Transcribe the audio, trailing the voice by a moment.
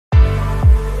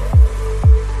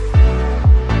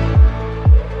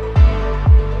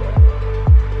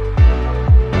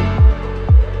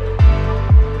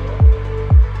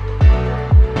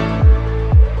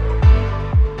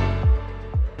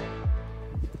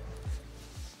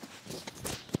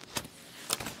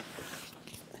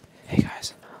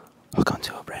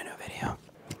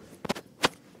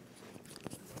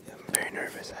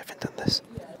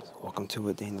to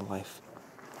a day in the life.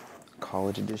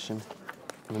 College edition.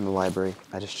 I'm in the library.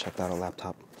 I just checked out a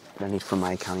laptop that I need for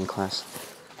my accounting class,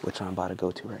 which I'm about to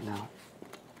go to right now.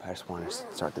 I just want to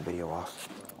start the video off.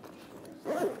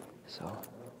 So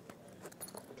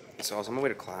I was on my way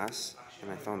to class,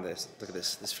 and I found this. Look at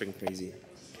this. This is freaking crazy.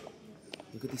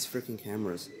 Look at these freaking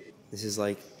cameras. This is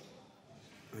like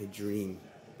my dream,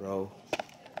 bro.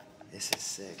 This is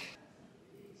sick.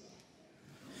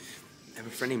 I have a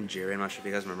friend named Jerry. I'm not sure if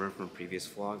you guys remember him from a previous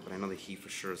vlog, but I know that he for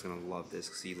sure is gonna love this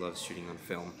because he loves shooting on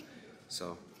film.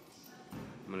 So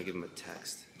I'm gonna give him a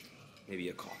text, maybe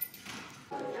a call.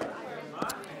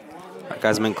 Alright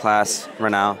guys, I'm in class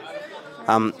right now.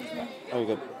 I'm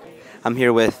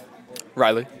here with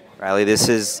Riley. Riley, this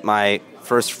is my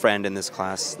first friend in this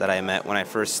class that I met when I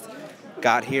first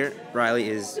got here. Riley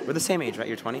we're the same age, right?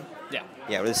 You're 20? Yeah.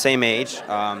 Yeah, we're the same age.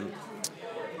 Tell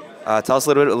us a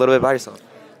little bit about yourself.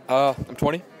 I'm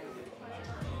 20.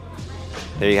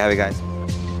 There you have it, guys.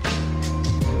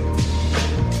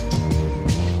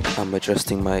 I'm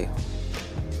adjusting my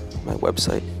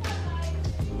website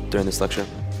during this lecture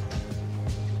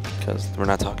because we're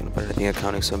not talking about anything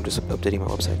accounting, so I'm just updating my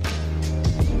website.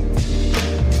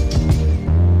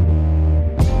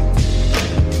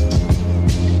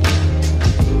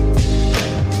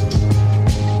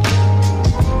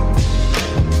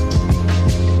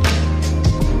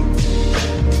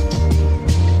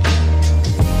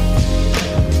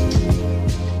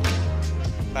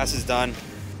 Class is done.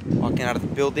 Walking out of the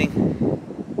building.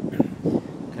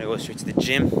 Gonna go straight to the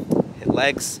gym, hit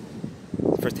legs.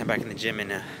 First time back in the gym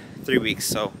in 3 weeks,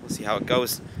 so we'll see how it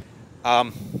goes.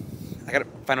 I gotta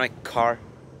find my car.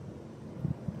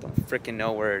 Don't freaking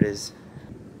know where it is.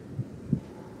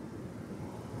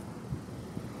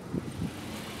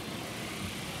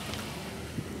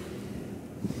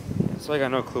 So I got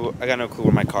no clue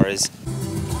where my car is.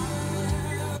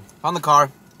 Found the car.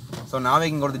 So now we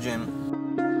can go to the gym.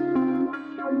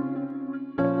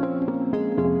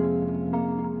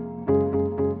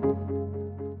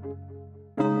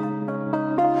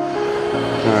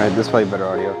 Alright, this is probably better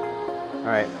audio.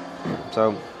 Alright,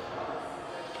 so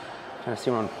trying to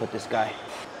see where I'm gonna put this guy.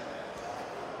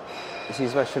 See,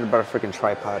 I should have brought a freaking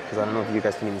tripod because I don't know if you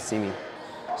guys can even see me.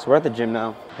 So we're at the gym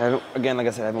now. Again, like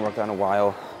I said, I haven't worked out in a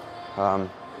while.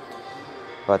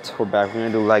 But we're back. We're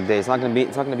gonna do leg day. It's not gonna be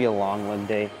a long leg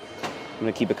day. I'm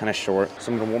gonna keep it kind of short.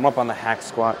 So I'm gonna warm up on the hack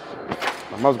squat.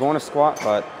 I was going to squat,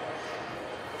 but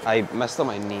I messed up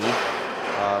my knee.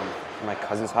 In my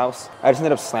cousin's house. I just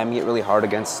ended up slamming it really hard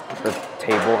against the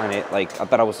table, and it I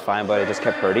thought I was fine, but it just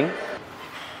kept hurting.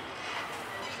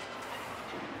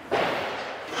 I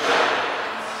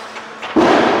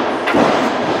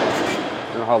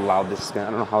don't know how loud this is gonna.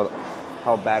 I don't know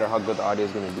how bad or how good the audio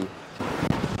is gonna be.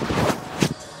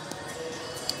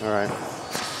 All right.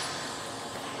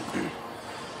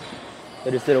 I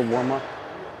just did a warm up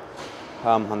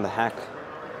on the hack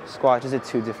squat. Just did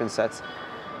 2 different sets.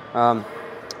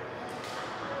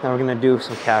 Now we're gonna do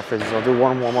some calf raises. I'll do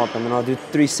 1 warm up and then I'll do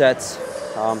 3 sets.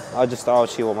 I'll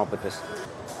actually warm up with this.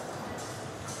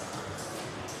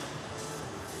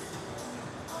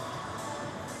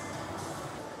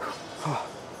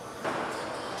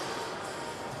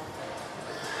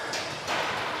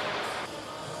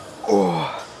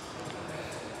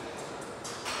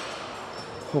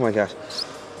 Oh my gosh.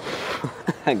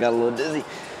 I got a little dizzy.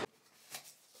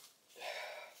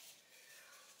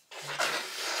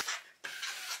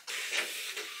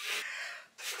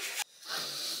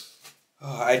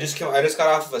 I just got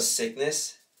off of a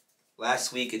sickness.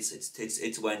 Last week it's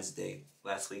Wednesday.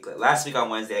 Last week on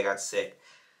Wednesday I got sick.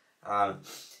 My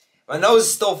nose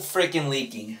is still freaking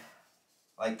leaking.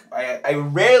 Like I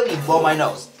rarely blow my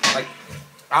nose. Like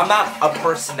I'm not a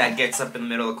person that gets up in the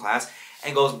middle of class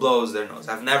and blows their nose.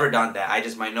 I've never done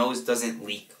that. My nose doesn't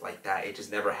leak like that. It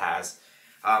just never has.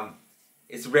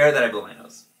 It's rare that I blow my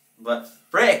nose. But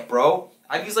frick, bro,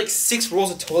 I've used like 6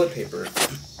 rolls of toilet paper.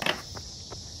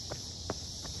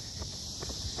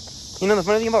 You know the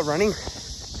funny thing about running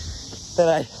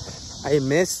that I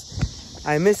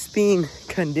miss being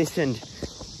conditioned.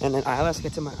 And then let's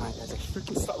get to my eye, guys. I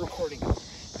freaking stop recording.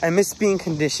 I miss being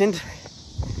conditioned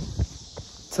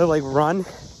to like run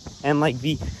and like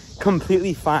be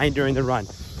completely fine during the run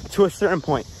to a certain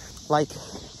point. Like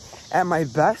at my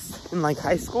best in like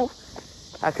high school,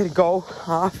 I could go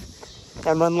off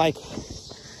and run like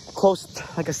close to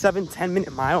like a 7-10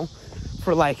 minute mile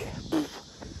for like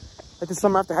the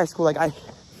summer after high school. Like I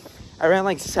ran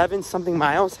like 7 something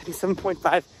miles. I think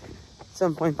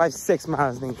 7.56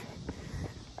 miles, I think.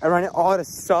 I ran it all at a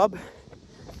sub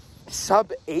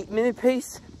 8 minute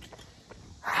pace.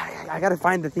 I gotta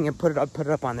find the thing and put it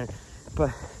up on there. But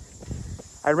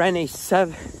I ran a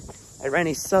sub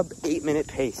 8-minute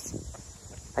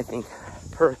pace, I think,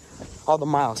 per all the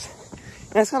miles.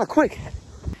 And that's kind of quick.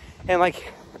 And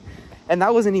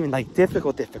that wasn't even like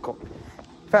difficult.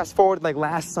 Fast forward, like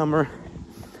last summer,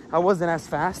 I wasn't as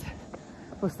fast,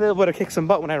 but still able to kick some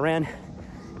butt when I ran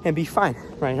and be fine,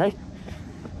 right?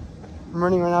 I'm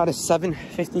running right now at a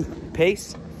 7:50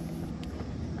 pace.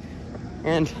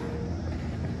 And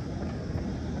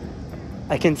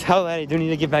I can tell that I do need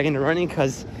to get back into running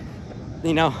because,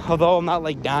 you know, although I'm not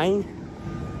like dying,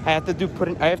 I have to put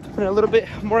in a little bit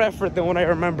more effort than what I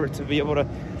remember to be able to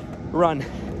run.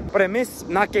 But I miss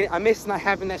not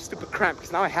having that stupid cramp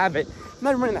because now I have it. I'm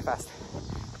not running that fast.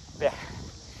 But yeah.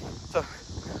 So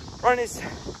run is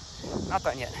not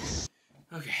done yet.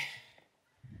 Okay.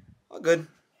 All good.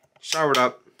 Showered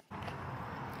up.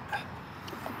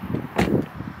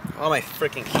 All my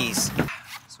freaking keys.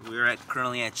 So we're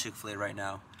currently at Chick-fil-A right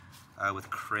now with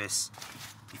Chris.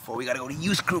 Before we gotta go to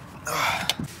youth group.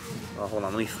 Oh, hold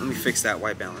on, let me fix that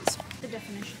white balance. The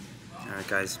definition. All right,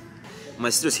 guys. My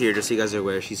sister's here, just so you guys are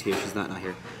aware. She's here. She's not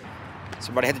here. So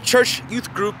everybody had the church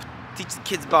youth group. Teach the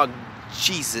kids about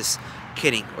Jesus.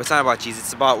 Kidding. It's not about Jesus.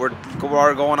 It's about we're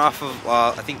going off of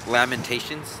I think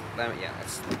Lamentations.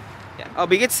 Yeah. Oh,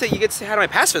 but you get to say hi to my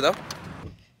pastor though.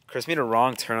 Chris made a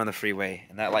wrong turn on the freeway,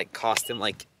 and that like cost him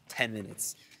like 10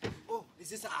 minutes. Oh, is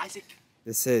this Isaac?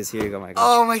 This is. Here you go, Michael.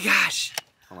 Oh my gosh.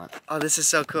 Hold on. Oh, this is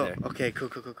so cool. There. Okay,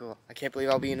 cool. I can't believe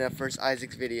I'll be in the first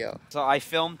Isaac's video. So I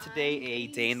filmed today a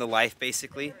day in the life,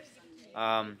 basically.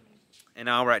 And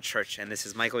now we're at church, and this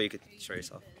is Michael. You could show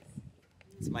yourself.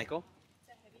 It's Michael.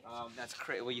 That's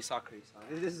Chris. Well, you saw Chris.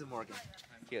 This is Morgan.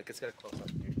 Here, let's get a close up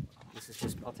here. This is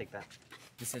just. I'll take that.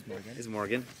 This is Morgan. This is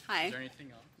Morgan. Hi. Is there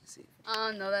anything else? Let's see.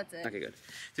 No, that's it. Okay, good.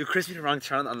 Dude, Chris made a wrong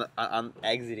turn on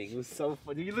exiting. It was so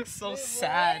funny. You look so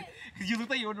sad. You look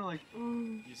like you were like.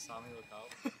 Ooh. You saw me look out.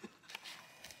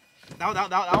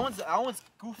 That one's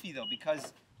goofy though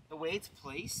because the way it's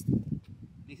placed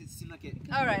makes it seem like it.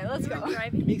 All right, let's go.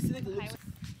 Makes it look.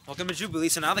 Welcome to Jubilee.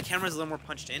 So now the camera's a little more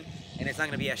punched in, and it's not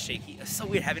gonna be as shaky. It's so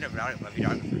weird having a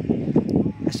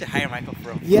videographer. I should hire Michael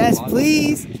for a Yes, vlog.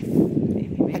 please.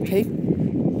 Maybe.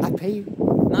 I pay you.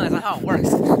 No, that's not how it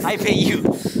works. I pay you.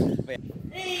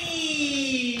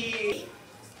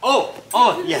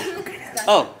 Oh, yeah.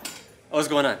 Oh, what's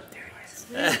going on? There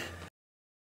he is.